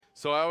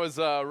So I was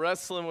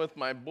wrestling with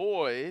my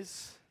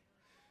boys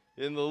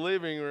in the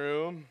living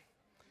room,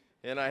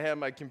 and I had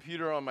my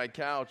computer on my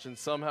couch, and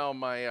somehow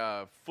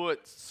my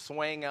foot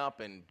swang up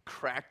and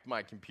cracked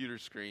my computer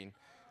screen.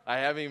 I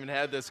haven't even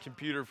had this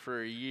computer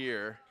for a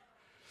year.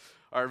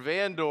 Our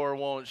van door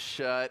won't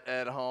shut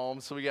at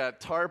home, so we got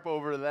tarp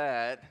over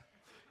that.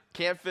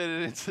 Can't fit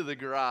it into the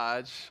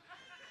garage.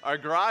 Our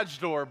garage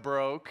door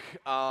broke.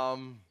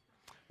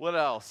 What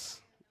else?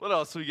 What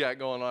else we got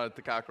going on at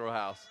the Cockrell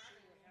house?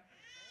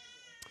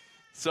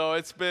 So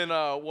it's been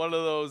one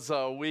of those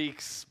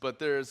weeks, but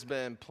there's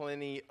been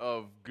plenty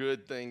of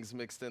good things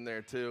mixed in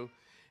there too.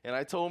 And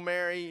I told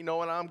Mary, you know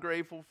what I'm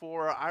grateful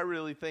for? I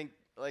really think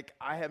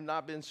I have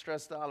not been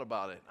stressed out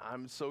about it.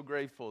 I'm so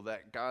grateful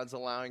that God's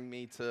allowing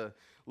me to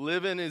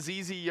live in his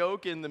easy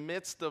yoke in the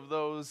midst of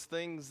those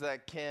things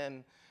that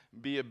can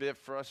be a bit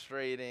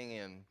frustrating.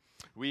 And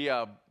we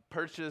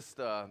purchased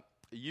a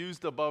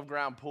used above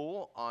ground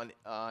pool on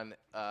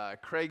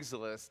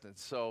Craigslist, and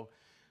so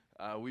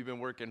we've been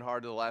working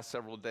hard the last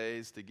several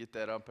days to get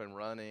that up and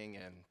running,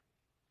 and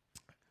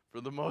for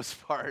the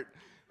most part,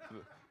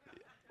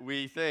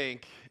 we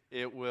think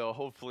it will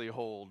hopefully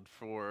hold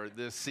for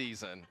this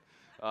season.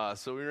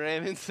 So we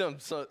ran into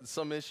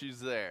some issues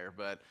there,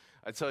 but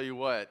I tell you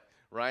what,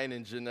 Ryan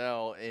and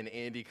Janelle and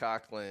Andy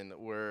Coughlin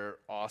were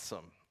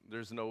awesome.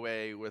 There's no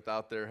way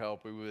without their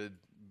help we would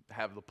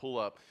have the pull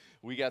up.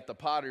 We got the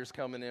Potters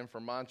coming in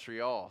from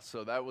Montreal,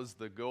 so that was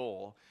the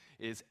goal,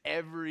 is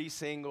every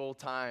single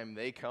time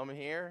they come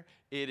here,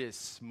 it is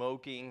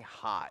smoking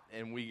hot.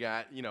 And we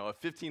got, a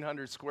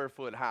 1,500 square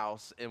foot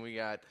house, and we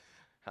got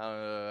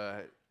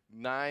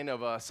 9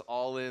 of us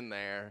all in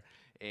there.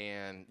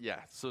 And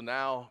so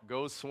now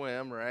go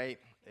swim, right,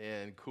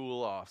 and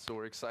cool off. So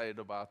we're excited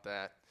about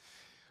that.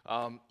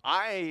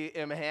 I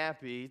am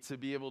happy to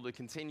be able to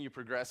continue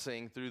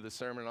progressing through the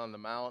Sermon on the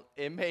Mount.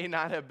 It may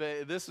not have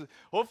been,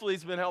 hopefully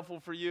it's been helpful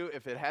for you.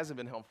 If it hasn't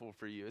been helpful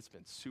for you, it's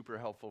been super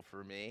helpful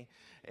for me.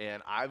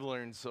 And I've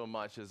learned so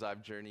much as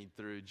I've journeyed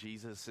through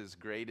Jesus'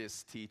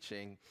 greatest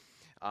teaching.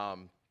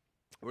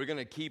 We're going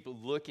to keep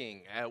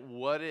looking at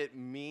what it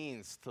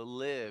means to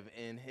live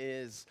in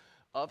his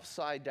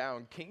upside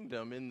down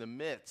kingdom in the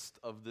midst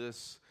of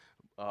this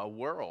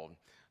world.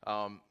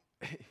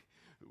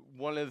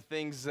 One of the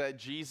things that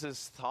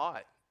Jesus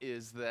taught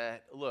is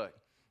that, look,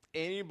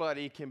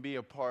 anybody can be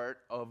a part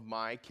of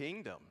my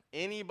kingdom.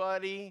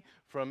 Anybody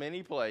from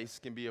any place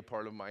can be a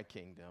part of my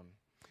kingdom.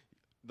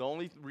 The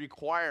only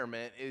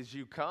requirement is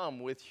you come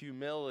with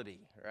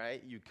humility,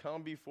 right? You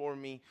come before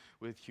me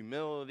with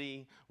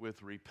humility,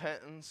 with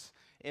repentance,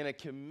 and a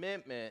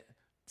commitment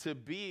to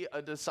be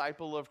a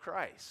disciple of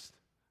Christ.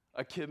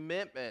 A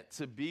commitment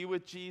to be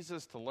with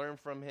Jesus, to learn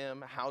from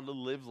him, how to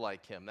live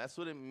like him. That's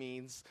what it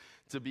means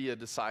to be a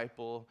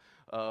disciple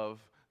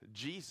of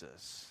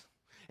Jesus.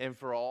 And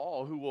for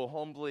all who will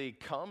humbly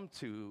come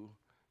to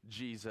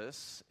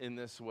Jesus in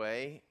this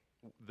way,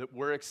 that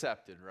we're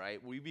accepted,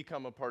 right? We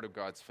become a part of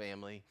God's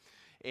family.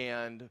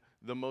 And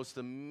the most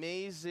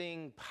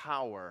amazing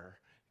power,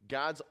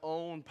 God's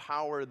own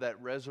power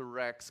that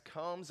resurrects,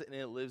 comes and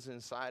it lives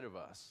inside of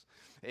us.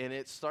 And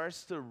it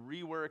starts to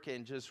rework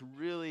and just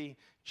really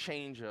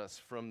change us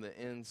from the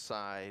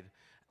inside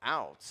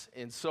out.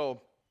 And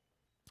so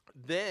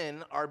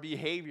then our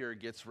behavior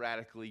gets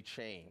radically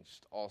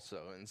changed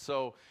also. And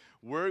so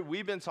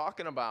we've been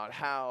talking about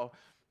how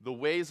the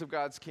ways of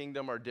God's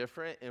kingdom are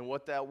different and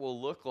what that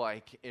will look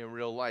like in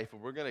real life.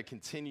 And we're going to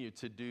continue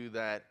to do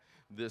that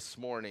this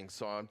morning.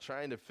 So I'm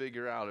trying to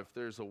figure out if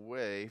there's a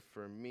way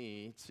for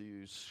me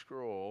to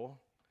scroll.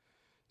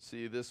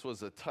 See, this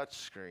was a touch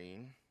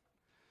screen,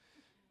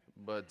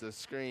 but the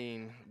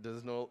screen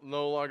does no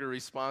longer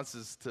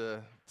responses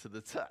to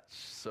the touch.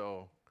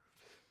 So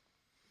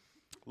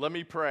let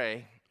me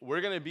pray.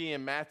 We're going to be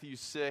in Matthew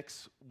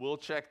 6. We'll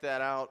check that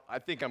out. I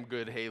think I'm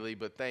good, Haley,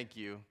 but thank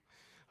you.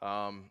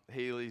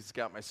 Haley's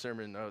got my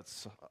sermon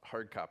notes,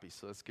 hard copy,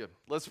 so that's good.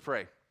 Let's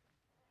pray.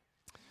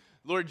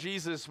 Lord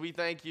Jesus, we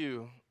thank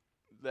you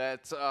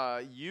that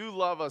you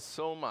love us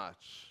so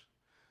much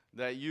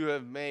that you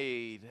have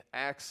made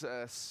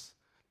access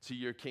to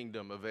your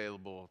kingdom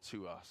available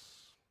to us.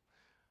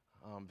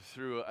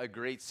 Through a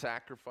great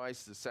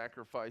sacrifice, the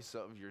sacrifice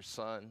of your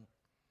Son.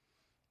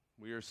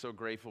 We are so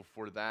grateful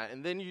for that.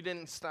 And then you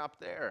didn't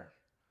stop there.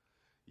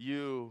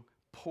 You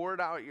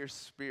poured out your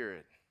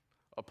Spirit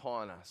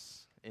upon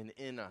us and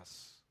in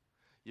us.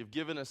 You've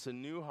given us a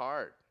new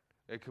heart,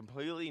 a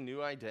completely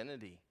new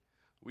identity.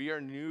 We are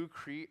new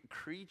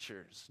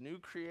creatures, new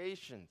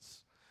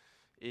creations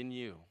in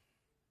you.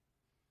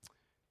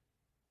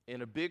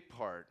 And a big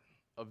part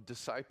of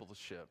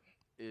discipleship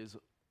is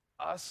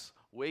us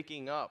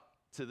waking up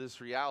to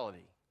this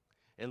reality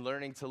and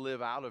learning to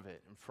live out of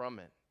it and from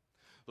it.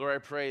 Lord, I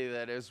pray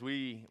that as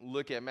we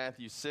look at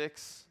Matthew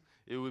 6,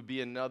 it would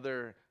be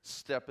another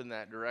step in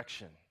that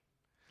direction,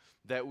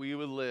 that we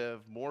would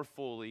live more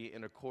fully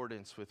in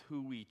accordance with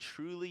who we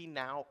truly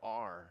now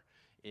are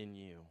in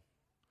you.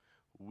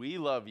 We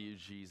love you,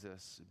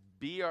 Jesus.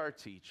 Be our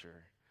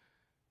teacher.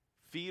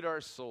 Feed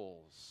our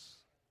souls,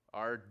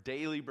 our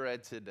daily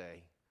bread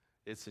today.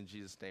 It's in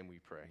Jesus' name we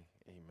pray.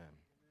 Amen.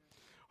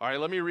 All right,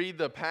 let me read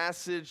the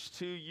passage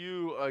to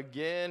you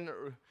again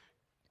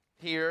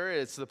here.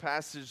 It's the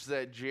passage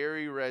that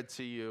Jerry read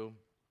to you.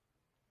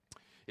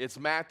 It's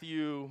Brett,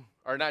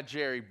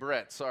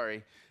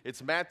 sorry.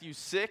 It's Matthew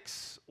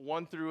 6,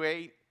 1 through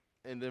 8,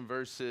 and then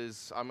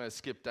verses, I'm going to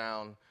skip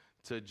down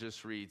to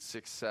just read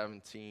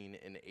 16, 17,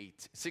 and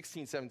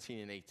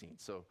 18.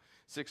 So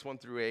 6, 1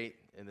 through 8,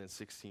 and then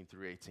 16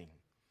 through 18.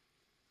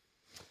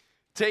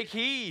 Take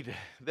heed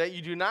that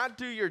you do not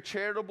do your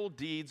charitable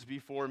deeds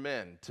before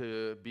men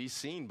to be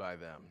seen by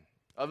them.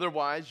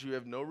 Otherwise, you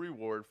have no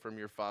reward from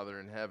your Father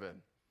in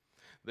heaven.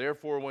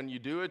 Therefore, when you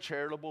do a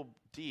charitable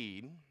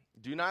deed,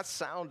 do not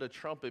sound a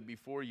trumpet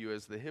before you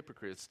as the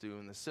hypocrites do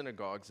in the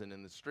synagogues and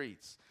in the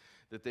streets,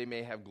 that they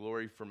may have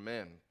glory from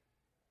men.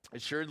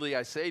 Assuredly,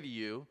 I say to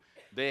you,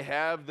 they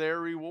have their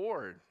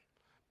reward.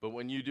 But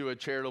when you do a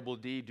charitable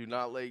deed, do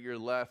not let your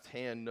left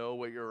hand know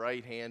what your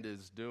right hand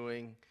is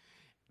doing,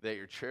 that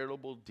your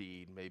charitable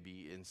deed may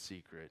be in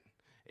secret.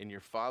 And your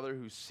Father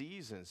who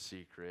sees in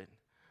secret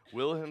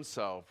will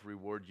himself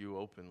reward you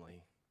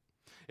openly.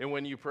 And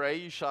when you pray,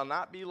 you shall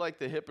not be like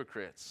the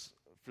hypocrites,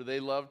 for they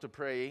love to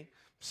pray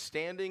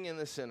standing in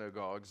the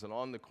synagogues and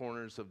on the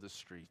corners of the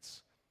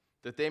streets,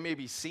 that they may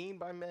be seen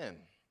by men.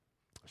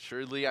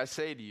 Assuredly, I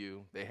say to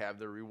you, they have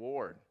their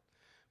reward.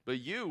 But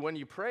you, when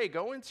you pray,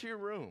 go into your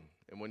room,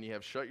 and when you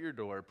have shut your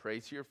door, pray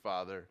to your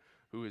Father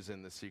who is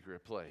in the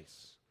secret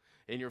place.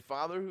 And your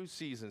Father who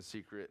sees in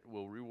secret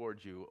will reward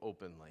you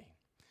openly.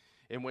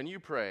 And when you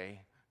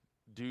pray,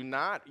 do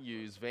not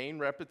use vain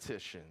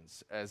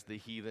repetitions as the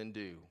heathen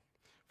do,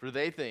 for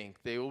they think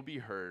they will be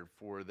heard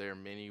for their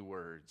many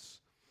words.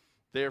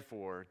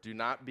 Therefore, do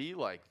not be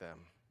like them,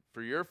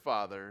 for your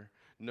Father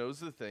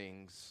knows the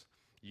things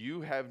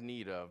you have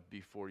need of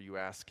before you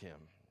ask him.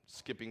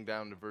 Skipping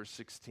down to verse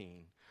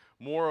 16.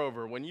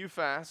 Moreover, when you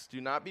fast, do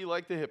not be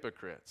like the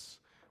hypocrites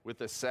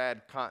with a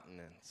sad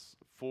countenance,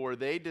 for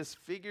they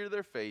disfigure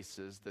their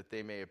faces that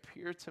they may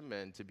appear to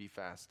men to be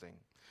fasting.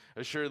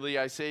 Assuredly,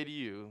 I say to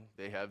you,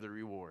 they have the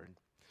reward.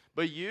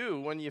 But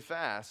you, when you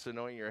fast,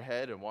 anoint your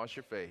head and wash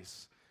your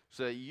face,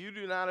 so that you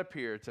do not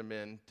appear to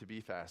men to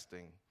be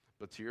fasting,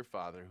 but to your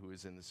Father who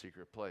is in the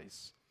secret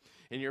place.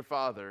 And your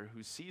Father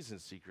who sees in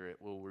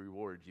secret will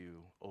reward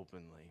you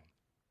openly.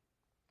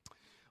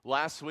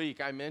 Last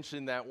week, I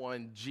mentioned that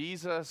when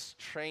Jesus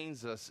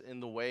trains us in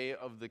the way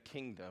of the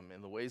kingdom,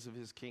 in the ways of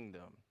his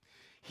kingdom,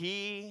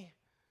 he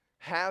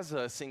has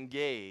us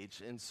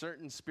engage in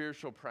certain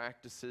spiritual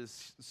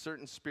practices,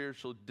 certain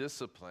spiritual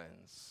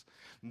disciplines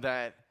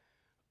that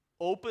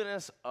open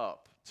us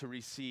up to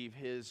receive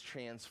his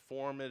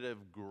transformative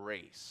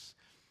grace.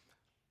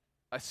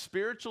 A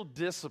spiritual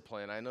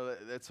discipline, I know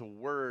that's a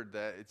word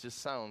that it just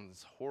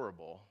sounds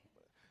horrible,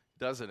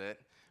 doesn't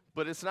it?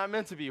 But it's not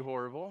meant to be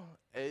horrible.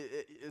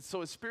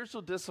 So a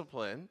spiritual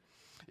discipline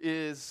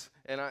is,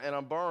 and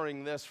I'm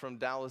borrowing this from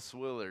Dallas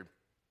Willard,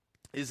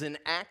 is an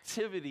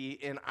activity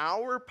in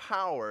our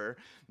power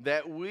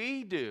that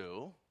we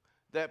do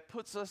that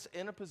puts us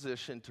in a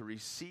position to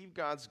receive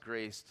God's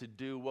grace to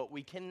do what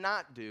we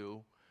cannot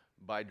do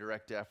by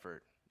direct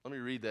effort. Let me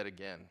read that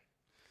again.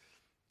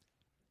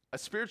 A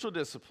spiritual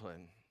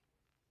discipline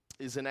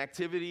is an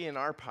activity in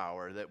our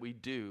power that we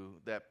do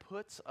that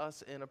puts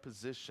us in a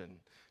position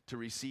to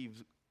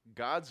receive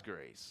God's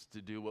grace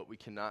to do what we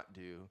cannot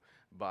do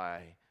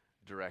by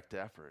direct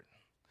effort.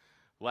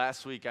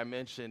 Last week I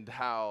mentioned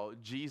how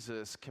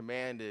Jesus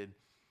commanded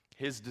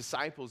his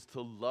disciples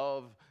to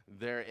love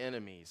their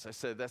enemies. I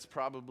said that's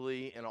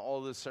probably in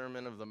all the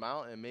Sermon of the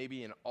Mount and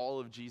maybe in all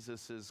of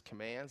Jesus's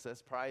commands,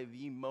 that's probably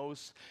the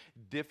most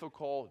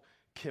difficult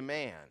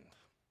command.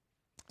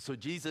 So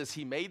Jesus,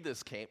 he made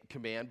this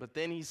command, but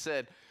then he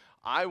said,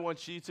 I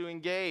want you to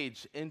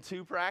engage in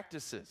two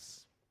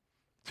practices,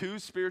 two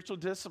spiritual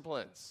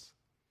disciplines.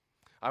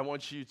 I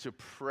want you to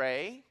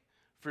pray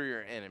for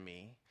your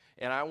enemy,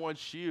 and I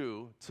want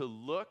you to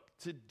look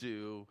to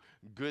do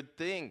good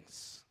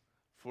things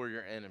for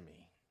your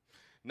enemy.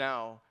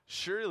 Now,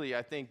 surely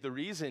I think the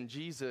reason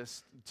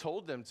Jesus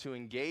told them to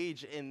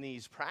engage in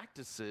these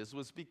practices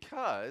was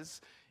because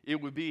it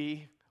would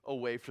be a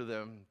way for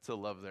them to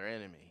love their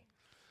enemy.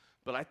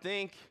 But I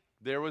think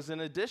there was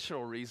an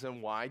additional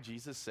reason why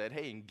Jesus said,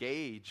 hey,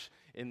 engage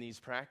in these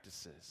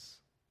practices.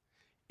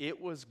 It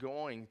was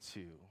going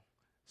to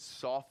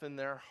soften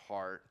their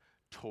heart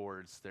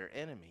towards their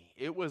enemy.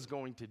 It was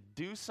going to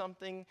do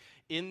something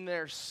in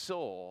their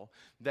soul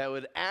that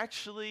would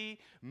actually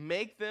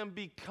make them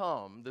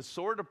become the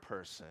sort of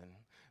person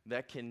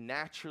that can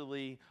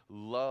naturally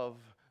love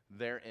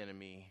their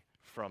enemy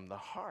from the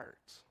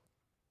heart.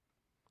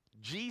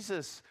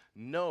 Jesus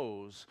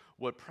knows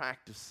what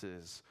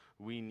practices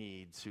we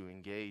need to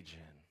engage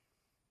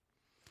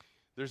in.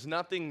 There's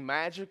nothing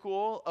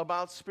magical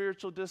about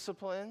spiritual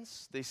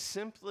disciplines. They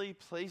simply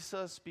place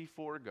us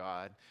before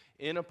God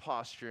in a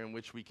posture in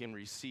which we can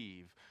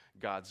receive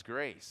God's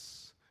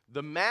grace.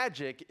 The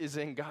magic is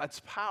in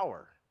God's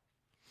power.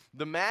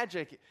 The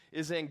magic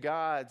is in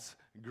God's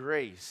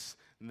grace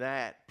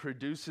that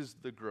produces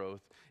the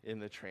growth in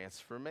the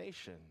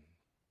transformation.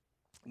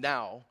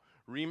 Now,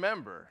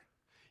 remember,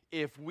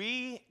 if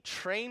we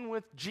train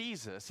with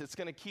Jesus, it's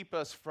going to keep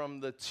us from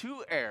the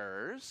two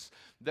errors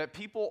that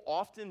people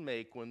often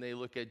make when they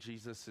look at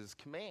Jesus'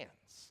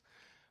 commands.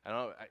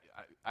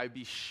 I'd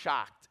be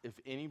shocked if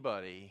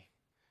anybody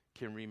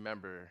can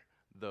remember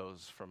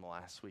those from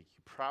last week.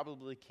 You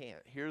probably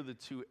can't. Here are the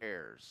two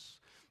errors.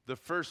 The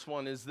first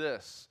one is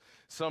this.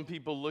 Some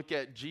people look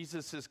at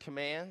Jesus'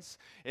 commands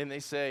and they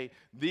say,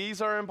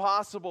 these are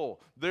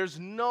impossible. There's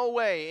no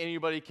way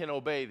anybody can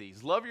obey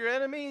these. Love your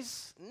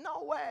enemies?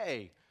 No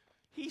way.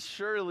 He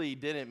surely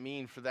didn't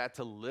mean for that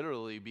to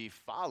literally be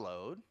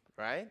followed,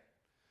 right?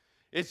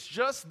 It's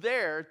just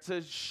there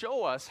to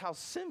show us how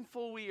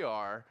sinful we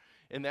are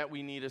and that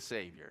we need a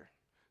Savior.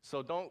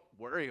 So don't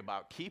worry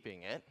about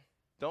keeping it.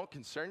 Don't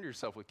concern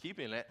yourself with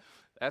keeping it.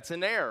 That's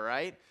an error,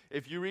 right?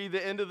 If you read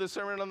the end of the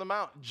Sermon on the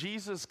Mount,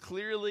 Jesus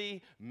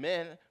clearly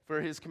meant for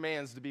his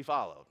commands to be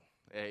followed.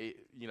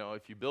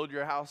 If you build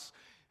your house,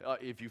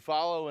 if you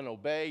follow and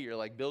obey, you're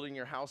like building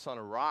your house on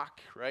a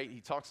rock, right? He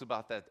talks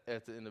about that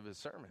at the end of his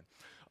sermon.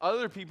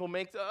 Other people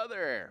make the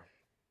other error,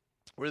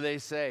 where they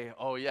say,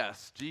 oh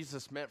yes,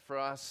 Jesus meant for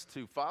us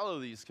to follow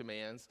these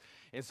commands,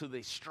 and so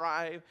they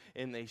strive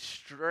and they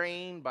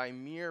strain by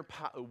mere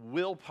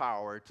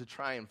willpower to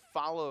try and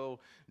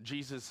follow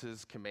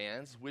Jesus'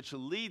 commands, which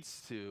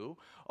leads to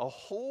a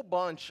whole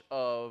bunch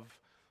of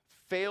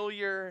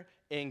failure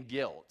and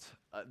guilt.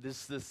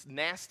 This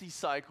nasty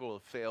cycle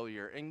of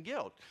failure and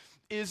guilt.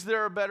 Is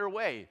there a better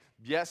way?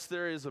 Yes,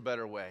 there is a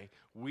better way.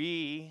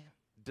 We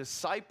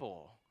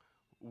disciple.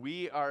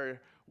 We are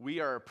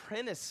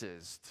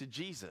apprentices to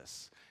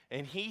Jesus,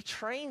 and he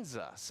trains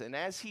us. And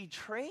as he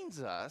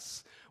trains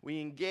us, we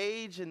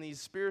engage in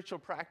these spiritual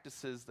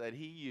practices that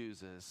he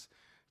uses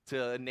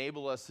to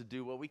enable us to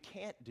do what we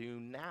can't do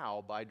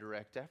now by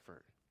direct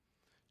effort.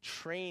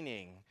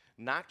 Training,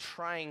 not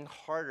trying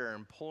harder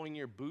and pulling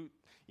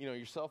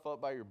yourself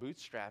up by your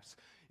bootstraps,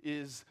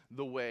 is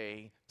the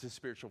way to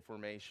spiritual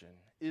formation,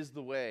 is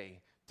the way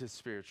to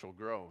spiritual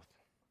growth.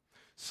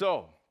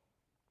 So,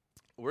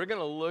 we're going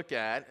to look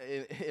at,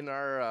 in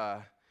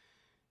our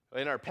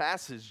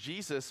passage,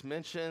 Jesus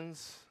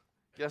mentions,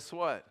 guess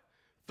what?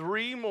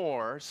 3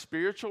 more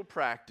spiritual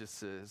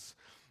practices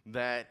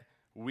that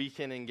we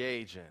can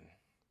engage in.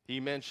 He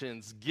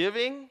mentions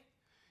giving,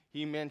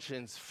 he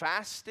mentions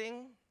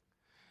fasting,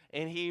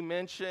 and he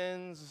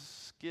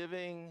mentions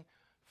giving,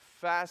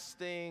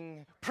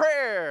 fasting,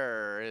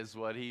 prayer is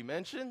what he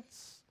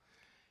mentions.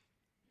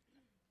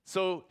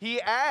 So he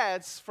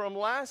adds from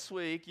last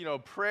week,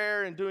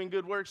 prayer and doing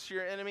good works to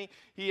your enemy.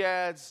 He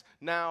adds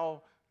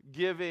now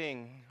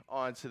giving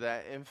onto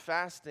that and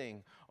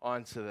fasting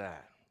onto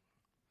that.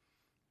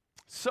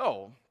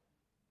 So,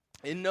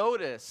 and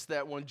notice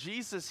that when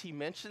he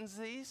mentions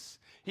these,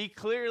 he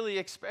clearly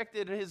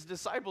expected his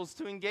disciples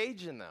to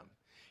engage in them.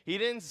 He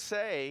didn't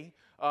say,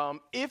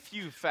 if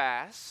you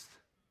fast.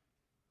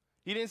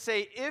 He didn't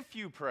say, if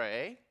you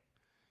pray.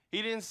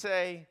 He didn't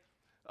say,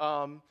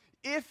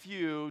 if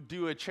you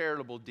do a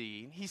charitable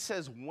deed. He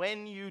says,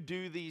 when you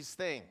do these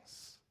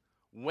things,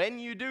 when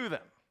you do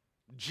them.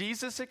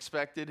 Jesus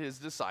expected his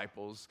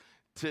disciples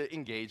to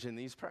engage in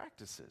these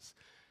practices,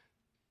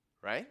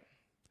 right?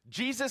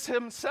 Jesus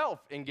himself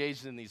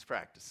engaged in these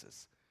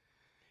practices.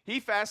 He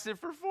fasted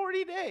for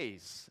 40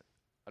 days.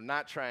 I'm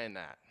not trying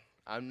that,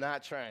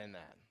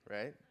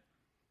 right?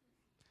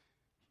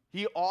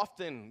 He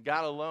often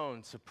got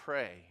alone to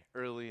pray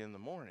early in the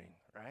morning,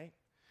 right?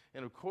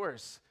 And of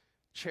course,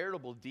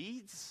 charitable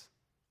deeds,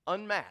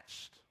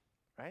 unmatched,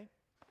 right?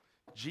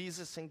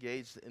 Jesus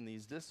engaged in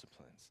these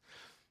disciplines.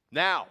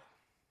 Now,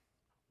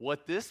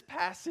 what this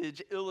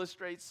passage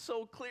illustrates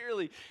so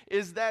clearly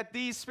is that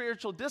these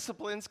spiritual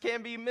disciplines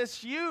can be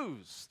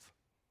misused.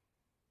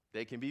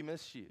 They can be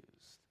misused.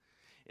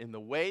 And the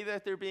way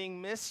that they're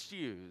being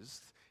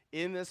misused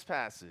in this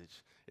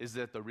passage is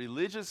that the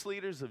religious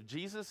leaders of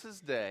Jesus'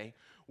 day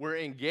were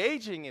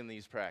engaging in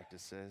these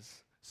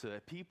practices so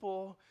that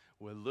people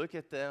would look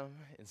at them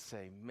and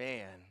say,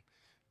 man,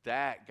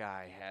 that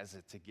guy has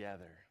it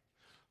together.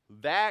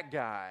 That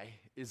guy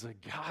is a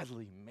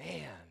godly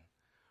man.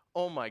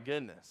 Oh my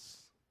goodness.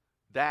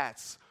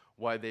 That's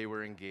why they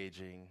were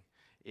engaging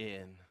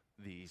in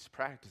these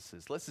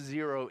practices. Let's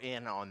zero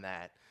in on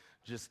that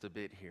just a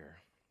bit here.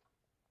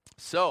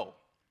 So,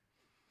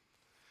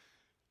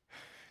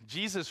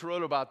 Jesus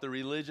wrote about the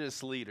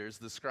religious leaders,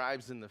 the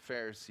scribes and the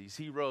Pharisees.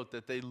 He wrote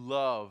that they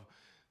love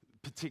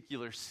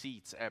particular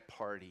seats at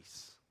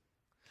parties.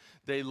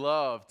 They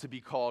love to be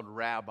called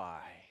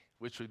rabbi,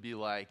 which would be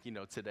like,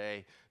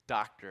 today,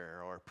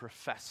 doctor or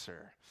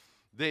professor.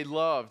 They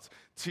loved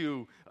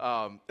to,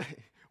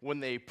 when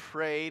they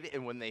prayed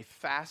and when they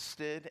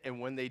fasted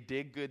and when they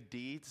did good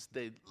deeds,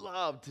 they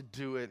loved to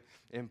do it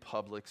in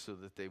public so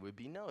that they would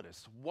be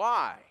noticed.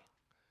 Why?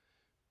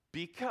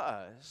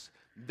 Because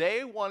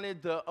they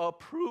wanted the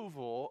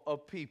approval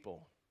of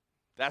people.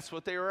 That's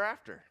what they were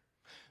after.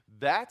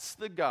 That's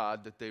the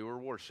God that they were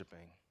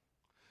worshiping,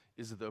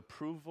 is the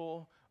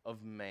approval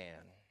of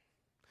man.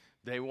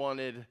 They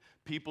wanted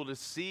people to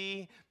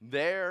see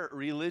their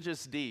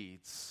religious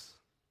deeds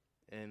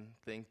and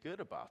think good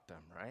about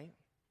them, right?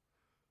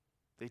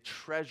 They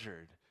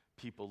treasured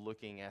people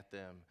looking at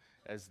them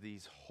as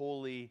these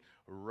holy,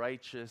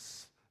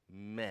 righteous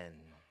men.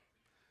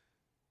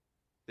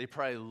 They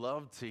probably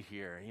loved to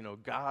hear,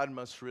 God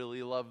must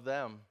really love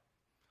them.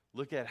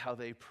 Look at how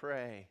they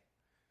pray.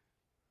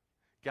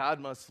 God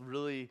must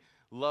really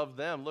love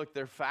them. Look,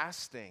 they're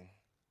fasting.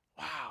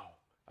 Wow,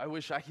 I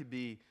wish I could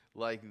be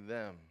like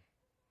them.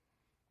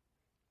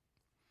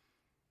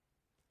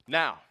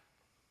 Now,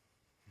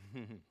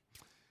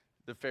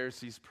 the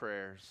Pharisees'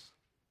 prayers,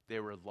 they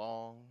were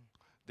long,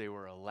 they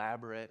were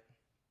elaborate.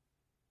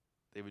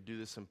 They would do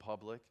this in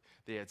public.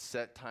 They had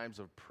set times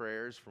of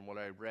prayers from what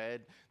I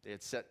read. They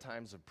had set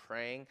times of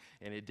praying,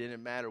 and it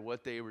didn't matter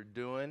what they were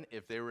doing.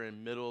 If they were in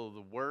the middle of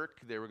the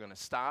work, they were going to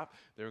stop.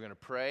 They were going to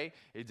pray.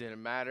 It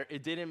didn't matter.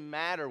 It didn't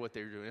matter what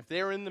they were doing. If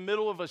they were in the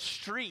middle of a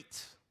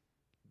street,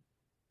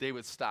 they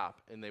would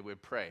stop and they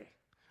would pray.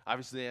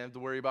 Obviously, they didn't have to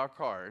worry about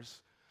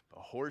cars,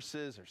 but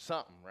horses or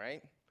something,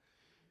 right?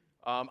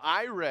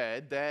 I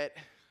read that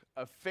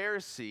a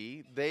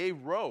Pharisee, they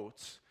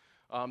wrote,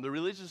 the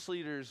religious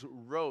leaders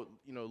wrote,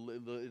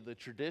 the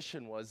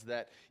tradition was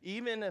that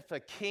even if a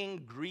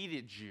king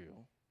greeted you,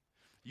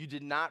 you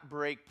did not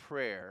break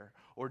prayer,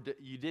 or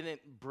you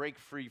didn't break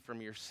free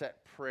from your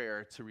set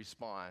prayer to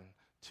respond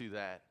to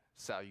that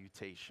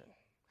salutation,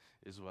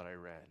 is what I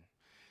read.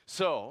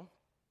 So,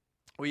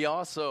 we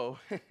also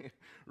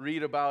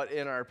read about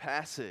in our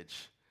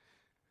passage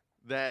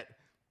that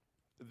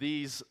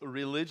these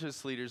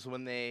religious leaders,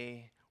 when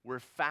they were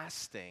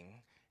fasting,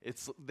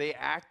 they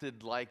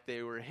acted like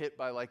they were hit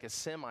by like a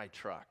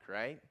semi-truck,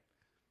 right?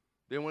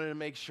 They wanted to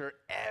make sure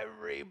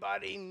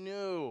everybody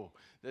knew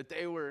that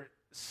they were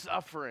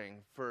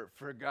suffering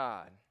for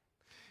God.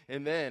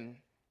 And then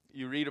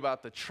you read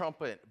about the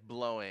trumpet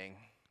blowing,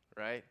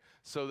 right?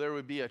 So there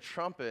would be a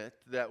trumpet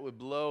that would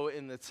blow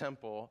in the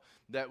temple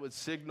that would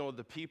signal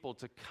the people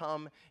to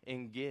come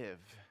and give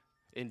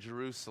in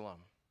Jerusalem.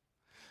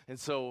 And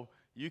so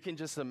you can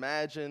just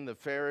imagine the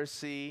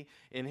Pharisee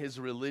in his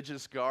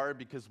religious garb,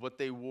 because what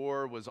they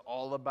wore was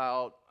all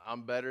about,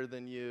 I'm better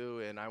than you,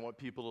 and I want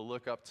people to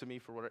look up to me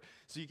for whatever.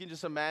 So you can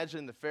just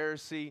imagine the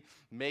Pharisee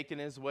making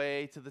his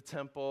way to the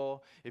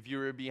temple. If you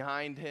were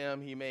behind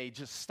him, he may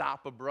just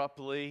stop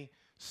abruptly,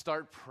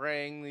 start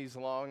praying these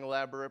long,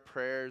 elaborate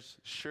prayers.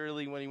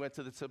 Surely when he went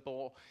to the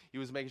temple, he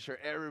was making sure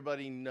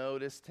everybody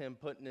noticed him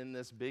putting in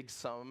this big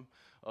sum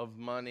of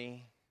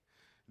money.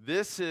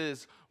 This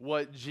is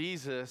what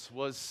Jesus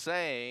was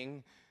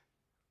saying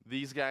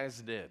these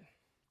guys did.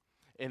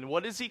 And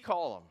what does he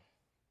call them?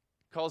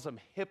 He calls them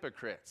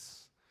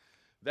hypocrites.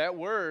 That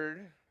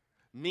word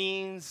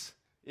means,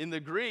 in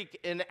the Greek,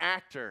 an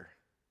actor.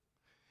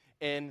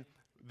 And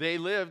they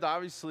lived,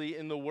 obviously,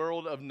 in the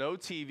world of no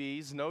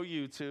TVs, no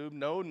YouTube,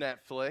 no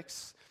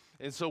Netflix.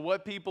 And so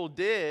what people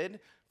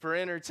did for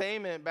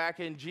entertainment back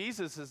in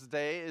Jesus'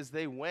 day is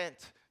they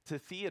went to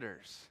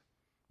theaters.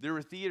 There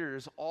were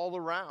theaters all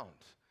around.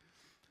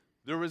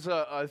 There was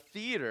a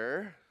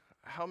theater,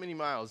 how many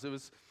miles? It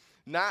was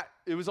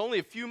only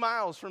a few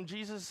miles from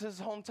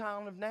Jesus'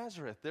 hometown of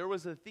Nazareth. There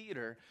was a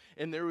theater,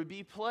 and there would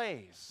be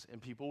plays,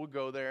 and people would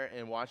go there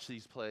and watch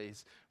these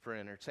plays for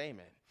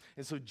entertainment.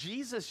 And so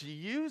Jesus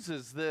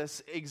uses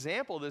this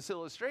example, this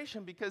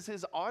illustration, because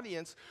his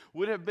audience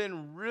would have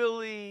been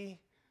really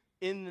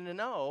in the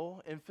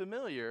know and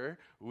familiar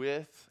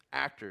with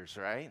actors,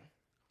 right?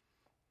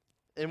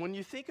 And when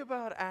you think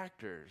about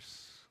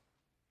actors,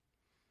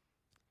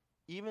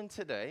 even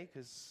today,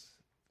 because,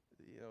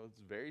 it's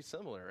very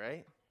similar,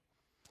 right?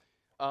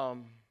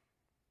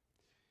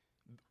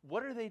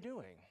 What are they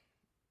doing?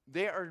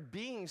 They are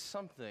being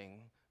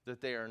something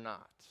that they are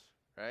not,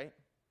 right?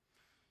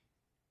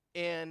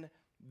 And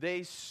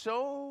they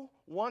so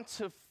want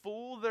to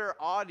fool their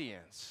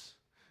audience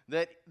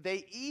that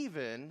they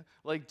even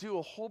do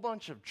a whole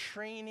bunch of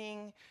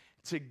training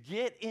to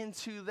get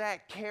into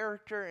that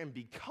character and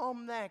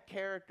become that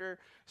character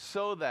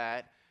so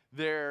that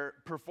their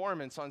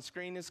performance on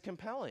screen is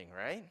compelling,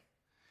 right?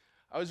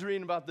 I was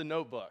reading about The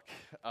Notebook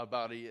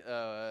about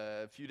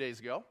a few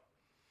days ago.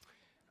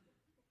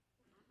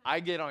 I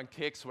get on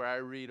kicks where I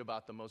read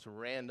about the most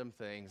random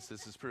things.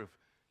 This is proof.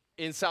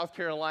 In South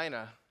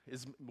Carolina,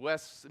 is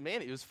Wes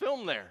Manny. It was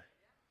filmed there.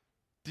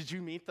 Did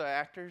you meet the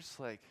actors?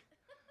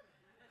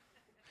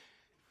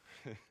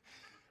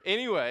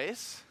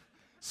 Anyways,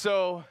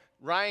 so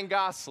Ryan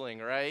Gosling,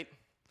 right?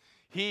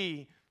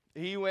 He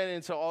went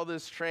into all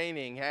this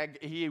training.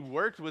 He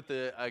worked with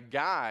a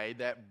guy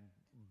that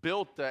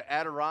built the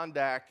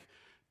Adirondack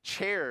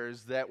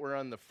chairs that were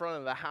on the front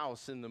of the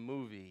house in the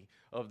movie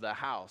of The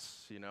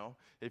House,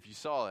 if you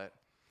saw it.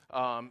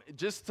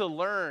 Just to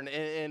learn,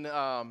 and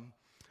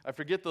I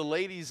forget the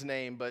lady's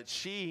name, but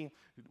she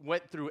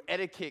went through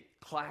etiquette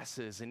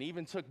classes and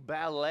even took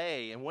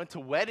ballet and went to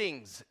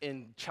weddings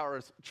in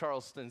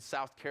Charleston,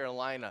 South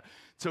Carolina,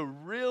 to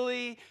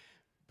really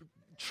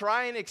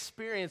try and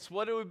experience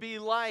what it would be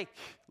like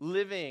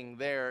living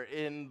there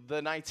in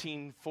the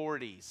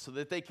 1940s so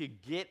that they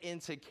could get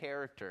into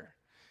character.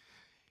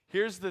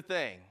 Here's the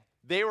thing.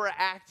 They were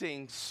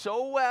acting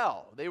so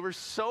well. They were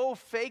so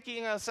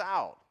faking us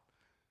out.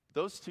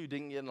 Those two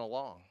didn't get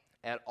along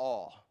at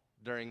all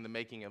during the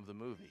making of the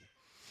movie.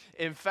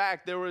 In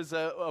fact, there was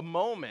a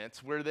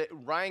moment where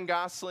Ryan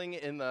Gosling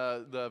and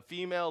the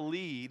female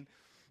lead,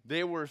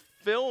 they were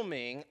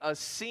filming a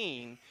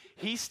scene.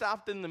 He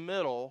stopped in the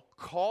middle,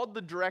 called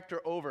the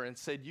director over and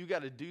said, "You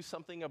got to do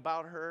something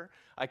about her.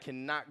 I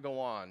cannot go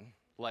on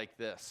like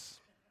this."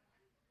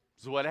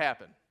 So what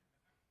happened?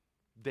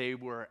 They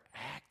were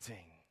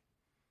acting.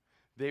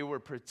 They were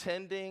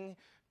pretending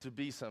to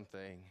be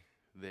something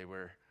they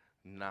were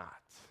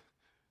not.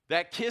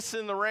 That kiss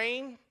in the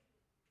rain,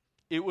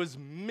 it was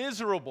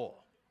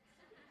miserable.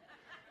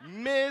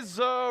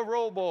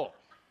 Miserable.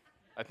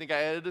 I think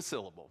I added a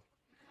syllable.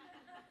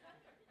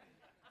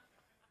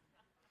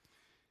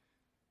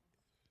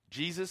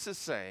 Jesus is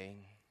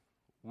saying,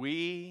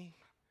 we'll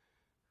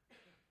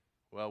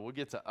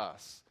get to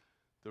us.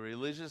 The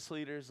religious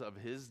leaders of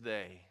his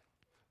day,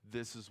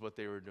 this is what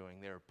they were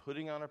doing. They were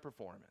putting on a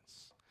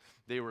performance.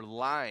 They were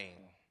lying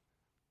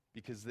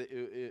because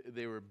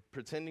they were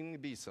pretending to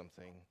be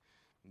something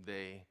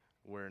they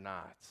were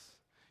not.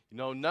 You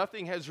know,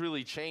 nothing has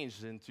really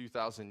changed in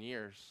 2,000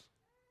 years.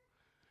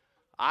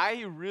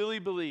 I really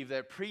believe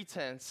that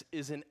pretense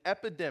is an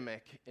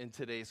epidemic in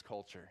today's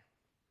culture.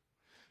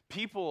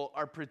 People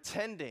are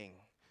pretending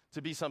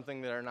to be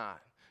something they're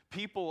not.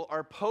 People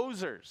are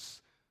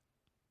posers.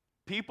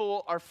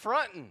 People are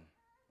fronting,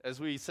 as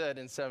we said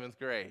in 7th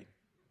grade.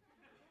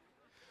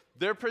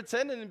 They're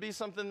pretending to be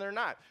something they're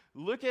not.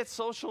 Look at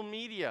social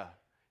media.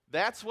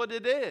 That's what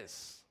it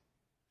is.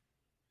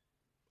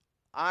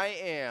 I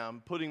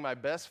am putting my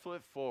best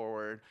foot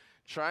forward,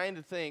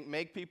 trying to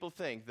make people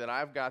think that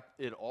I've got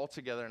it all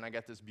together and I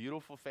got this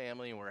beautiful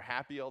family and we're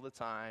happy all the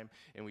time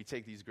and we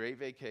take these great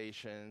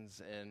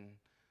vacations and,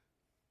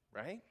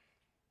 right?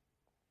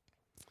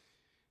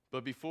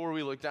 But before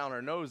we look down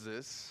our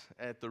noses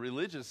at the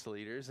religious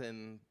leaders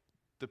and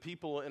the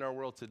people in our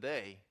world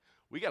today,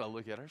 we got to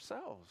look at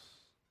ourselves.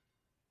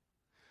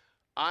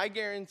 I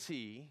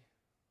guarantee,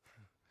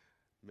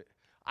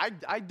 I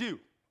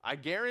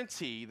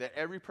guarantee that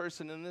every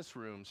person in this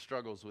room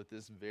struggles with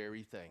this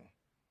very thing.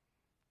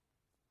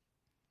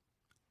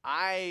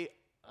 I'm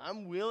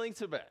willing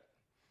to bet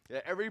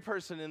that every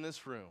person in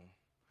this room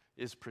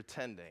is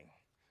pretending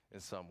in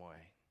some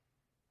way.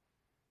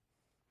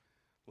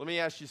 Let me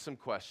ask you some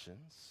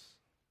questions.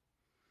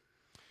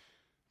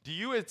 Do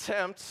you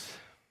attempt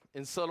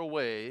in subtle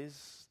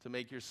ways to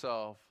make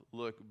yourself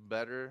look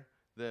better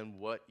than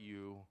what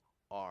you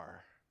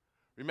are?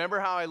 Remember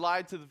how I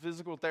lied to the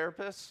physical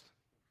therapist?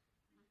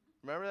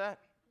 Remember that?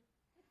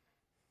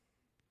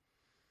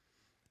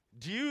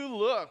 Do you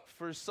look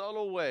for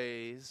subtle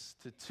ways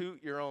to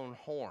toot your own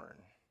horn?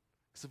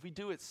 Because if we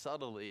do it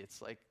subtly,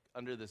 it's like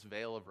under this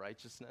veil of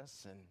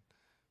righteousness. And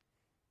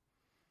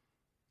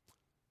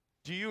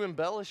do you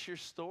embellish your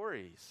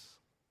stories?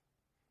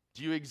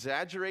 Do you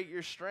exaggerate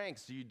your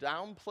strengths? Do you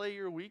downplay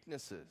your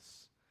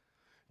weaknesses?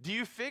 Do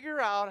you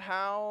figure out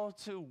how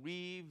to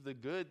weave the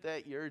good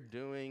that you're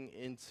doing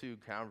into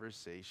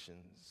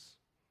conversations?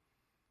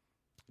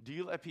 Do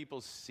you let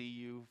people see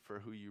you for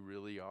who you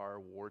really are,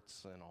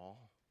 warts and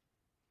all?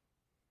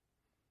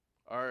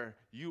 Are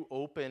you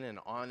open and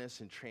honest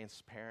and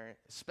transparent,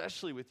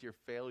 especially with your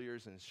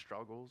failures and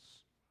struggles?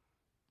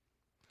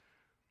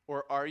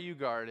 Or are you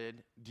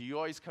guarded? Do you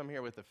always come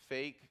here with a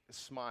fake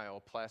smile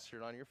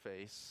plastered on your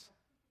face?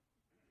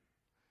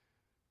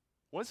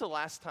 When's the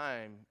last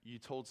time you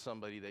told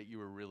somebody that you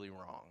were really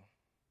wrong?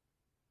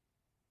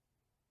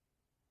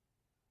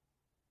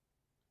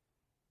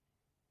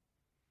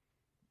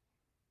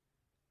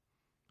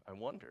 I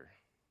wonder.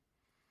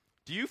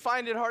 Do you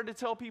find it hard to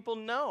tell people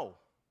no?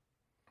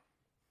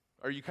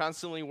 Are you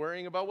constantly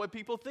worrying about what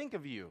people think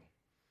of you?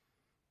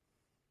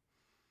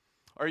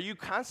 Are you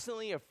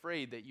constantly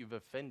afraid that you've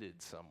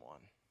offended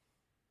someone?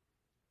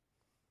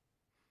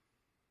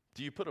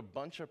 Do you put a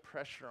bunch of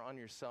pressure on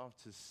yourself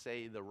to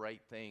say the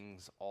right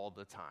things all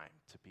the time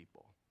to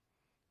people?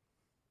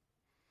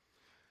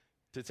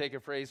 To take a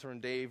phrase from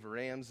Dave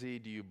Ramsey,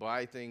 do you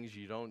buy things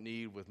you don't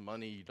need with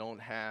money you don't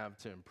have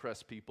to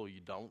impress people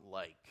you don't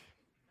like?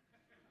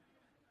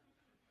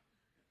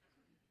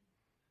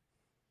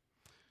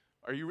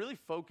 Are you really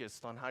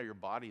focused on how your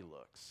body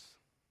looks?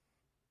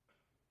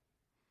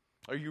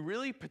 Are you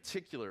really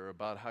particular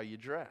about how you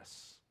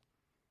dress?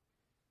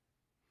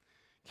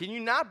 Can you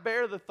not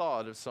bear the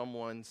thought of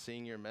someone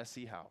seeing your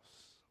messy house?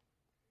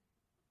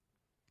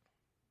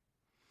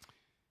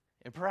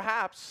 And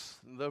perhaps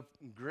the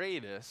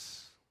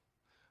greatest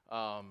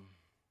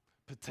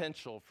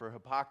potential for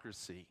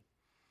hypocrisy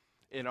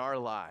in our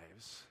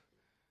lives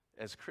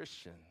as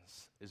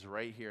Christians is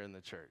right here in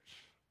the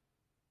church.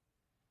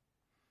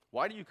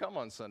 Why do you come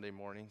on Sunday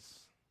mornings?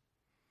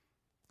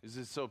 Is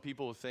it so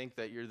people think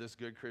that you're this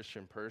good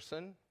Christian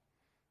person?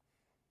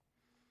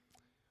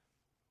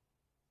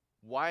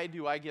 Why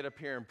do I get up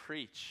here and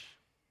preach?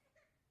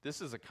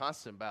 This is a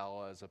constant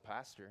battle as a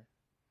pastor.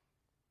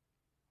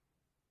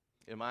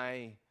 Am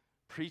I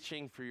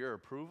preaching for your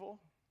approval?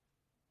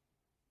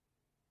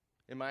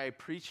 Am I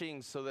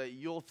preaching so that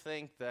you'll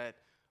think that,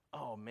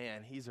 oh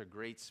man, he's a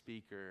great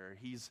speaker, or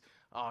he's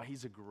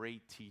a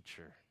great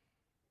teacher?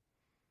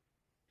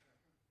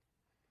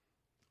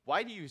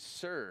 Why do you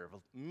serve?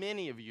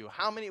 Many of you,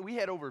 how many? We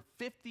had over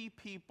 50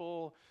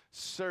 people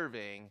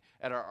serving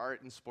at our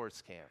art and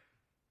sports camp.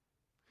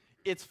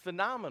 It's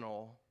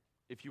phenomenal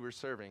if you were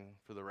serving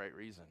for the right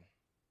reason.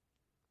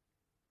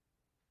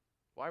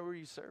 Why were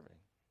you serving?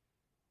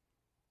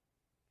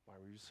 Why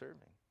were you serving?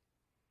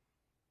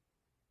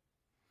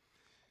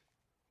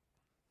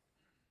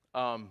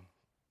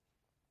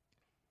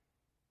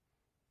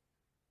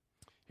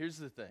 Here's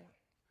the thing.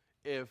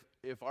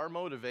 If our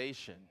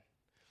motivation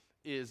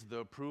is the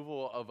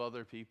approval of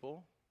other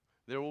people,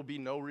 there will be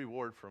no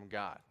reward from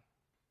God.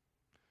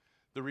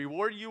 The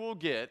reward you will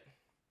get,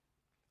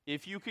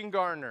 if you can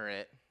garner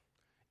it,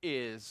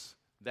 is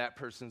that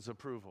person's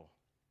approval.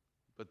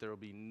 But there will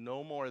be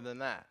no more than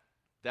that.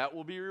 That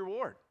will be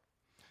reward.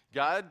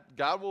 God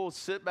will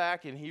sit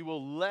back and he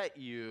will let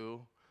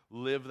you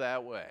live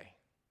that way.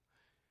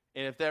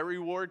 And if that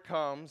reward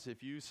comes,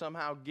 if you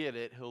somehow get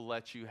it, he'll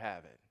let you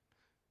have it.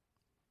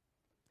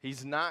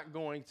 He's not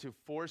going to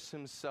force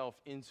himself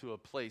into a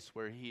place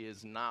where he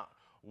is not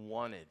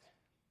wanted.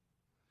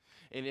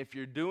 And if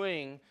you're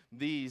doing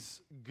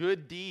these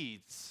good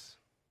deeds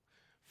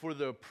for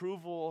the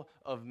approval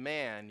of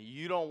man,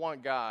 you don't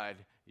want God,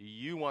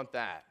 you want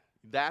that.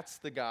 That's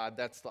the God,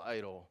 that's the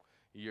idol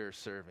you're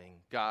serving.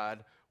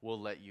 God will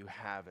let you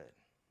have it.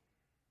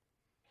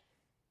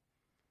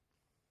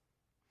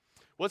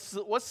 What's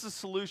the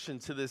solution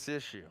to this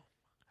issue?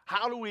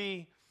 How do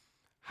we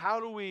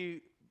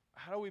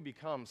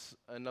become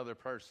another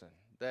person?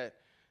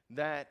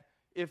 That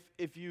if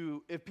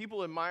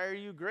people admire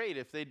you, great.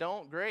 If they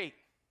don't, great.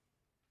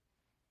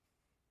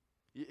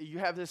 You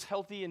have this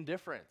healthy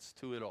indifference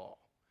to it all.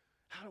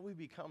 How do we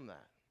become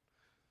that?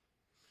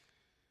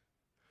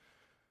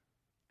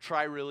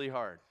 Try really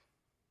hard.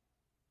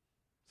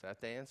 Is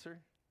that the answer?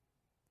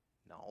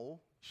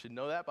 No. You should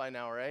know that by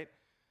now, right?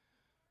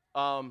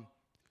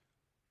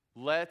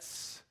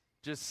 Let's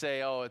just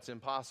say, oh, it's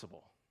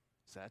impossible.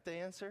 Is that the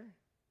answer?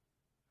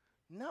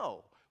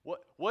 No.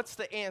 What's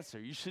the answer?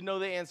 You should know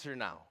the answer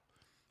now.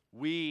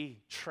 We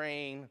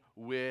train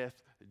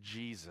with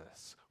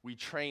Jesus. We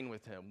train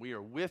with him. We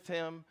are with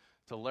him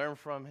to learn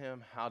from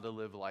him how to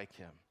live like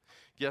him.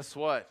 Guess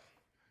what?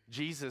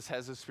 Jesus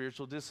has a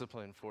spiritual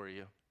discipline for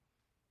you.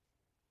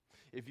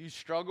 If you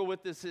struggle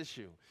with this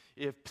issue,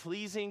 if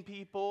pleasing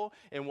people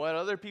and what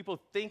other people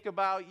think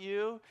about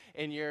you,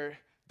 and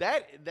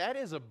that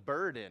is a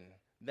burden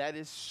that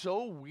is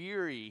so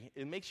weary,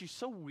 it makes you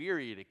so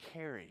weary to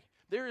carry.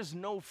 There is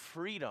no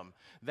freedom.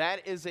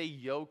 That is a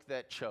yoke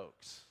that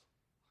chokes.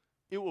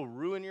 It will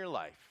ruin your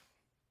life.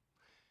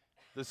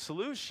 The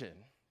solution,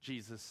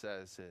 Jesus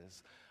says,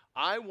 is,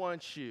 I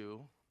want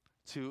you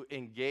to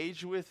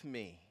engage with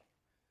me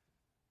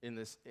in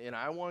this, and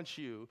I want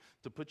you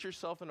to put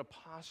yourself in a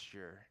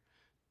posture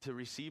to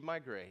receive my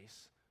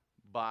grace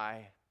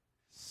by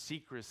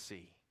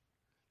secrecy.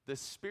 The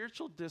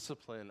spiritual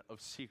discipline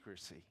of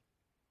secrecy.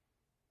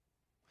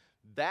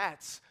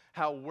 That's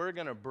how we're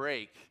going to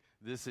break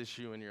this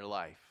issue in your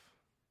life.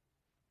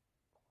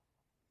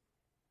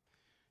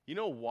 You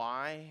know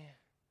why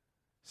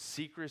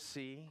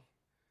secrecy?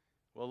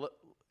 Well,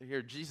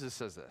 here, Jesus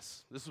says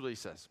this. This is what he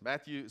says.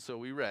 Matthew, so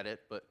we read it,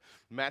 but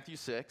Matthew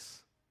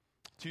 6,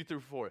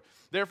 2-4.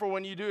 Therefore,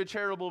 when you do a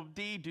charitable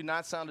deed, do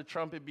not sound a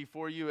trumpet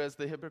before you as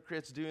the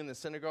hypocrites do in the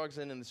synagogues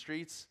and in the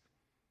streets,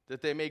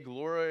 that they may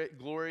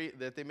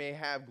that they may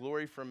have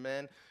glory from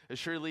men.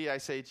 Assuredly, I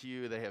say to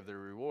you, they have their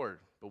reward.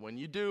 But when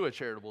you do a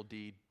charitable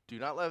deed, do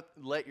not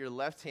let your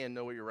left hand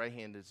know what your right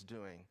hand is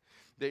doing,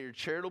 that your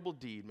charitable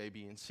deed may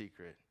be in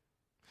secret.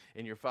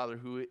 And your Father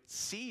who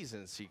sees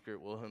in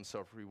secret will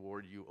himself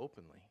reward you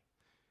openly.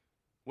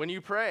 When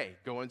you pray,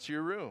 go into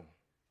your room.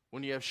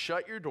 When you have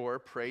shut your door,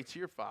 pray to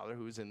your Father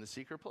who is in the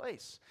secret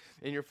place.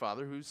 And your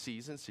Father who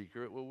sees in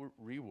secret will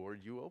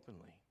reward you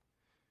openly.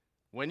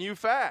 When you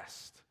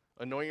fast,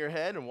 anoint your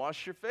head and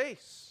wash your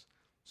face,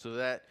 so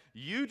that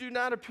you do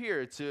not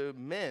appear to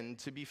men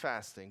to be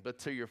fasting, but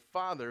to your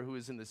Father who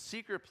is in the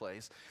secret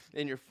place.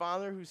 And your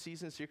Father who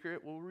sees in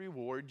secret will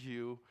reward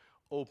you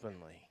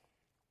openly.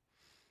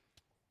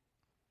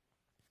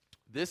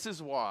 This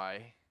is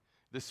why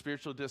the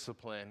spiritual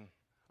discipline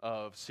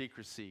of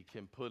secrecy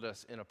can put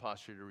us in a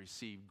posture to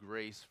receive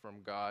grace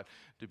from God,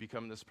 to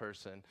become this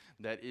person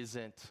that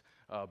isn't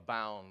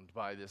bound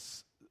by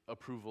this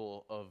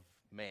approval of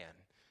man.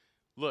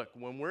 Look,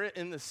 when we're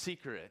in the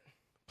secret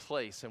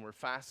place and we're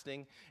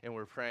fasting and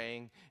we're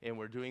praying and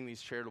we're doing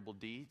these charitable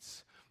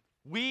deeds,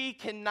 we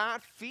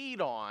cannot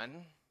feed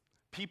on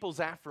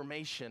people's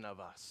affirmation of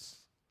us.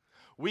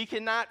 We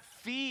cannot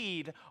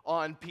feed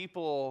on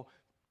people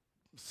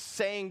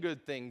saying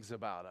good things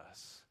about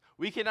us.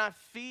 We cannot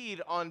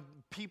feed on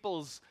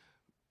people's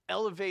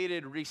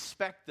elevated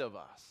respect of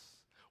us.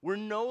 We're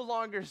no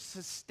longer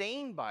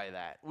sustained by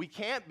that. We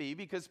can't be,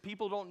 because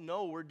people don't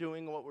know we're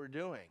doing what we're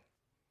doing.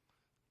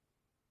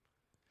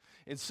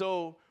 And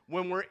so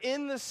when we're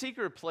in the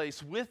secret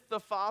place with the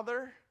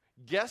Father,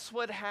 Guess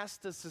what has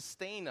to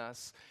sustain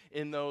us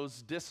in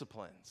those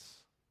disciplines?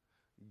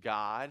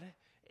 God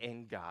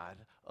and God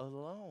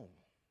alone.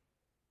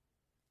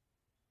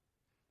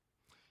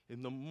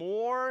 And the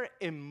more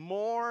and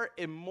more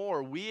and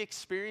more we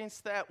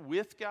experience that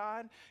with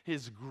God,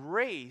 His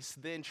grace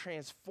then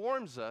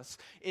transforms us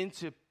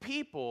into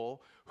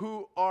people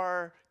who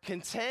are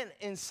content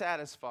and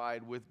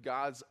satisfied with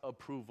God's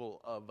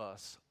approval of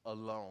us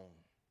alone.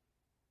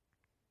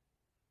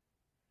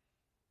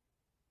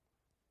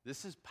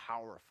 This is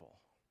powerful.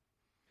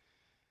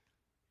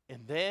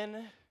 And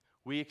then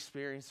we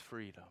experience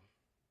freedom.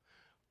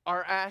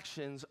 Our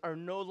actions are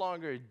no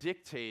longer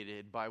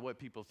dictated by what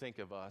people think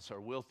of us or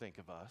will think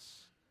of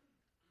us.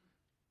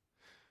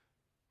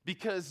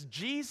 Because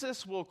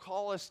Jesus will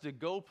call us to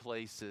go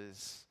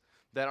places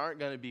that aren't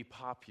going to be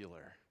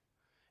popular.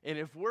 And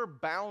if we're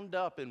bound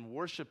up in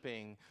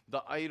worshiping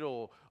the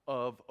idol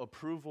of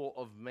approval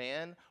of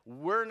man,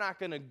 we're not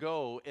going to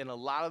go in a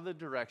lot of the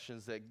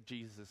directions that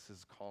Jesus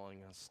is calling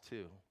us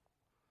to.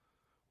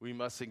 We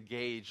must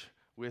engage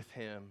with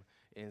Him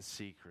in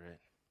secret.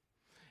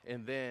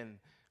 And then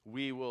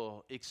we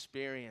will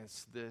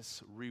experience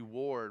this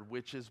reward,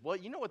 which is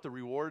what? You know what the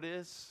reward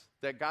is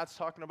that God's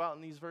talking about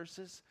in these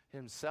verses?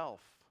 Himself.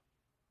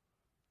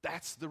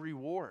 That's the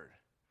reward.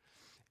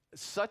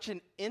 Such an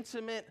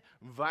intimate,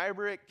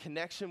 vibrant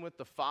connection with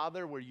the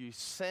Father where you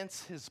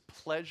sense His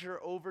pleasure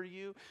over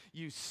you.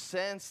 You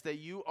sense that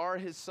you are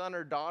His son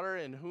or daughter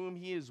in whom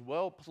He is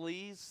well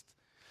pleased.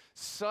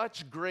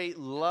 Such great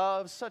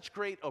love, such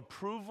great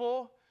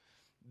approval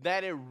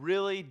that it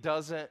really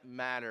doesn't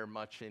matter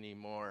much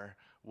anymore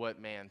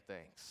what man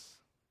thinks.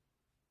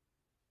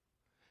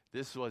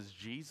 This was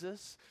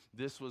Jesus.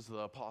 This was the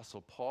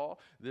Apostle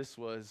Paul. This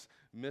was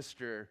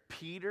Mr.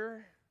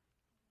 Peter.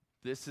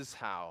 This is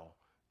how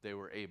they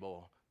were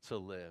able to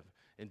live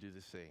and do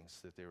the things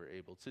that they were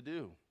able to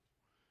do.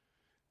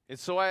 And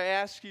so I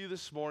ask you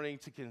this morning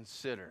to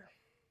consider,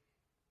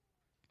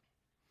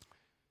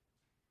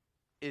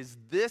 is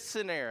this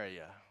an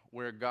area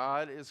where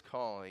God is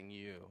calling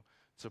you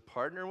to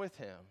partner with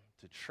Him,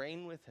 to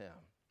train with Him,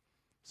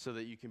 so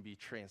that you can be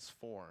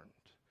transformed?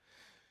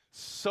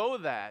 So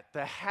that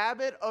the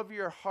habit of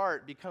your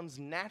heart becomes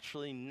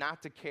naturally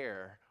not to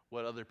care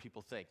what other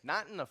people think.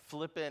 Not in a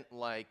flippant,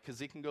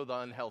 because it can go the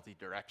unhealthy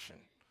direction.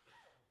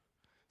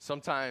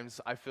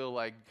 Sometimes I feel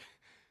like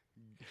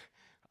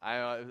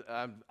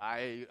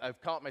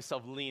I've caught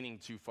myself leaning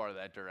too far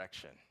that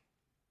direction,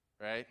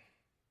 right?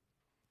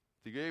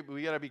 We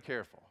got to be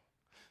careful.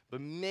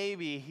 But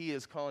maybe He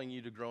is calling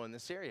you to grow in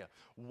this area.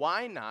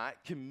 Why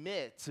not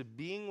commit to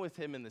being with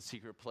Him in the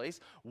secret place?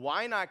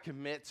 Why not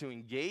commit to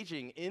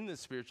engaging in the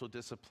spiritual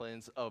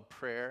disciplines of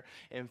prayer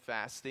and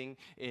fasting,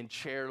 in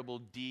charitable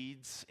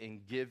deeds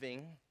and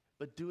giving,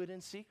 but do it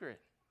in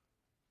secret?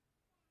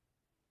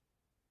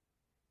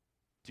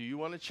 Do you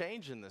want to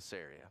change in this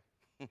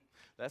area?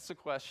 That's the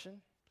question.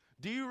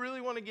 Do you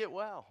really want to get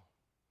well?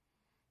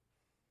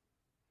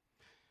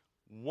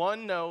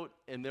 One note,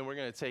 and then we're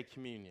going to take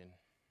communion.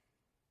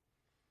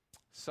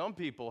 Some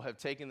people have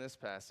taken this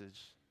passage,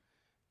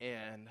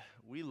 and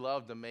we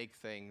love to make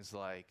things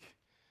like,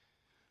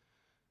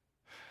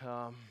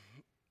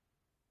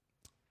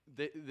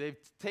 they've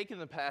taken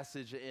the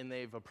passage and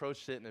they've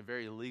approached it in a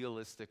very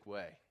legalistic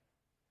way.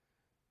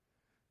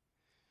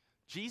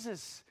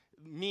 Jesus,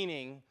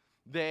 meaning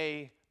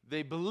they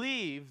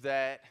believe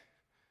that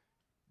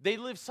they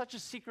live such a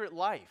secret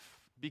life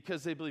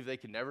because they believe they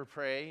can never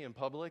pray in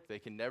public, they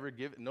can never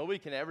give, nobody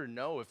can ever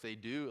know if they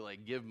do,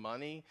 give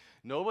money.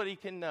 Nobody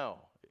can know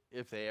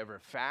if they ever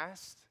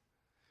fast.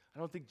 I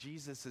don't think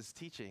Jesus is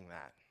teaching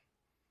that.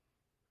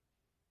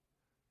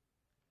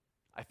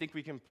 I think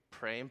we can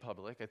pray in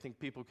public. I think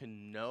people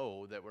can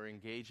know that we're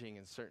engaging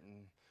in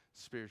certain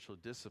spiritual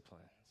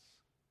disciplines.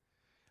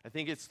 I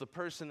think it's the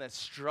person that's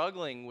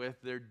struggling with,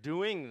 they're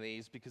doing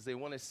these because they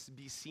want to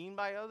be seen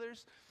by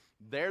others.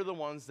 They're the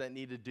ones that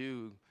need to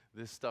do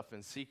this stuff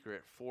in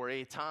secret for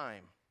a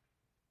time,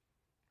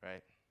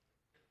 right?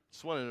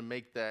 Just wanted to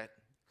make that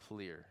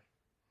clear.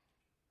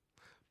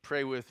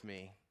 Pray with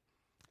me.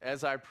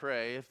 As I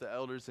pray, if the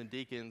elders and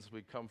deacons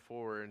would come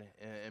forward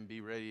and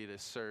be ready to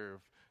serve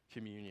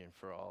communion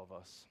for all of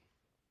us.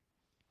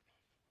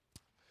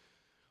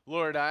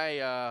 Lord,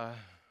 I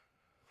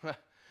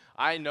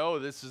know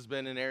this has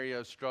been an area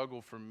of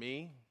struggle for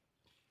me.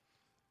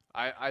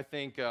 I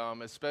think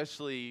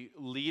especially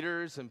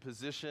leaders and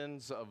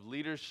positions of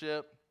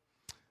leadership,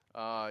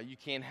 you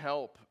can't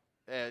help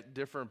at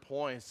different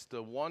points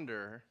to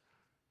wonder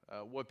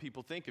what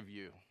people think of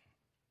you.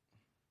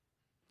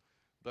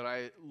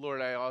 But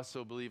Lord, I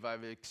also believe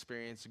I've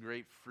experienced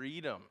great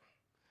freedom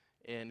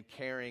in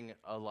caring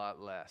a lot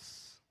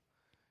less.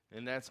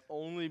 And that's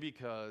only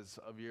because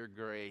of your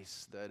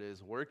grace that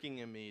is working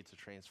in me to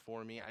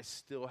transform me. I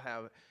still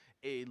have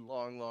a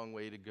long, long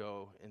way to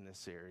go in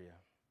this area.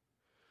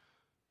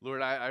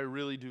 Lord, I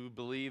really do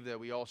believe that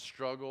we all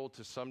struggle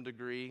to some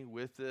degree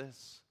with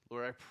this.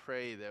 Lord, I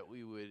pray that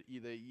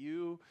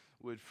you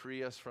would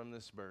free us from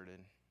this burden,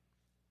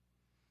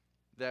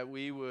 that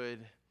we would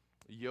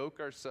yoke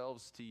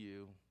ourselves to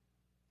you,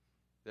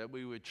 that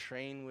we would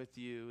train with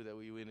you, that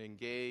we would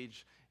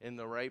engage in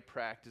the right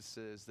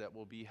practices that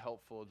will be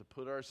helpful to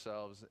put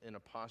ourselves in a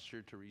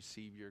posture to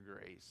receive your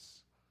grace.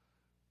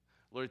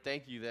 Lord,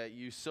 thank you that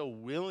you so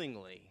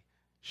willingly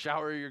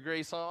shower your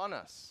grace on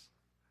us.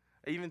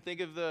 I even think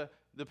of the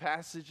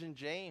passage in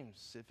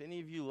James. If any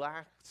of you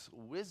lacks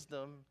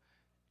wisdom,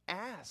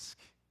 ask.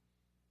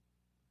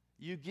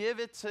 You give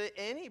it to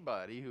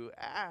anybody who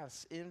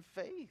asks in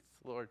faith,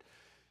 Lord.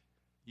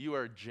 You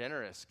are a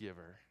generous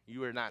giver.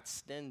 You are not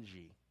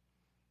stingy.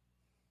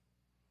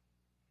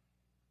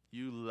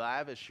 You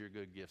lavish your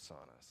good gifts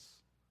on us.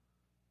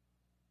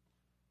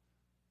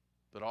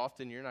 But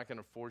often you're not going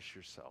to force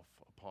yourself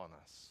upon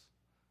us.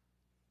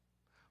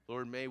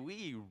 Lord, may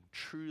we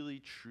truly,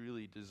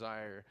 truly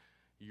desire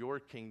your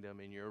kingdom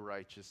and your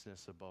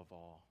righteousness above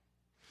all.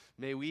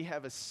 May we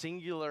have a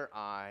singular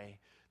eye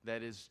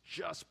that is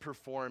just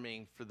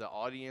performing for the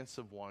audience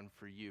of one,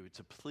 for you,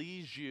 to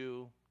please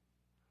you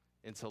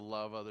and to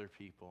love other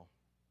people.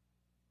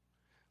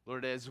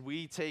 Lord, as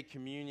we take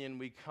communion,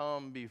 we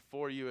come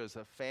before you as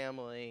a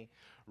family,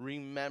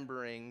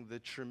 remembering the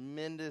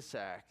tremendous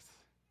act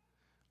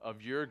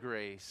of your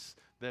grace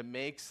that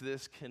makes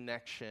this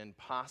connection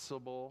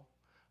possible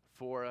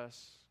for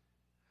us,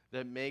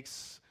 that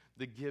makes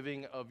the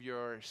giving of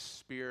your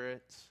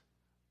Spirit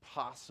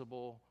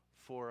possible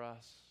for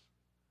us.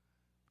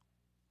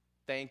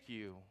 Thank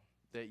you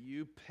that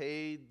you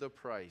paid the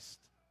price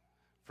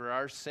for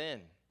our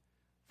sin,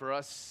 for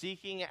us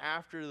seeking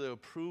after the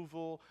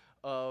approval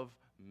of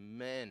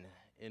men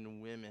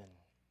and women.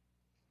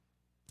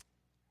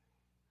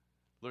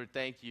 Lord,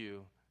 thank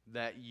you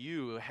that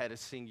you had a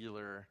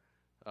singular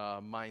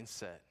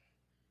mindset,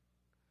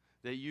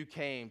 that you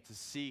came to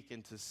seek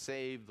and to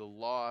save the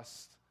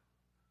lost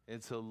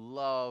and to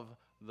love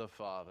the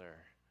Father.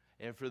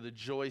 And for the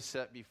joy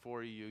set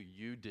before you,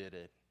 you did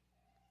it.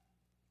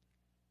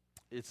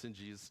 It's in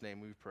Jesus' name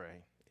we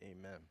pray.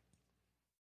 Amen.